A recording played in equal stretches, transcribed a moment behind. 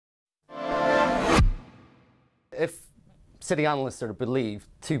if city analysts are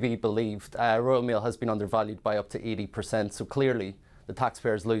to be believed, Royal Mail has been undervalued by up to 80%. So clearly, the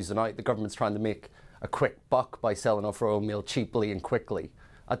taxpayers losing out. The government's trying to make a quick buck by selling off Royal Mail cheaply and quickly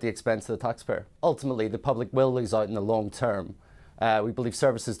at the expense of the taxpayer. Ultimately, the public will lose out in the long term. We believe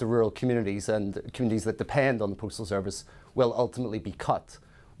services to rural communities and communities that depend on the postal service will ultimately be cut.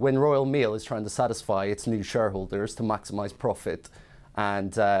 When Royal Mail is trying to satisfy its new shareholders to maximise profit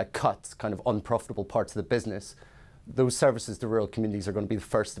and cut kind of unprofitable parts of the business, those services to rural communities are going to be the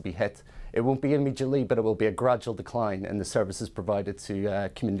first to be hit. It won't be immediately, but it will be a gradual decline in the services provided to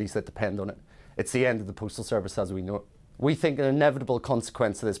communities that depend on it. It's the end of the postal service as we know it. We think an inevitable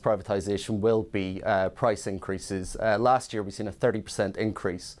consequence of this privatisation will be price increases. Last year we've seen a 30%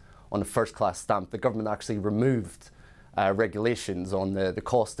 increase on the first-class stamp. The government actually removed regulations on the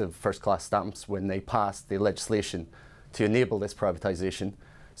cost of first-class stamps when they passed the legislation to enable this privatisation.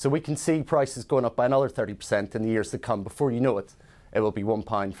 So we can see prices going up by another 30% in the years to come. Before you know it, it will be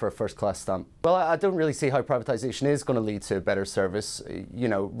 £1 for a first-class stamp. Well, I don't really see how privatisation is going to lead to a better service. You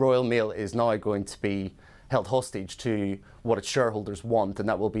know, Royal Mail is now going to be held hostage to what its shareholders want, and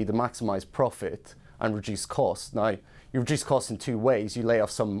that will be to maximise profit and reduce costs. Now, you reduce costs in two ways. You lay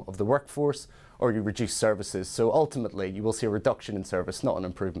off some of the workforce, or you reduce services. So ultimately, you will see a reduction in service, not an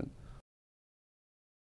improvement.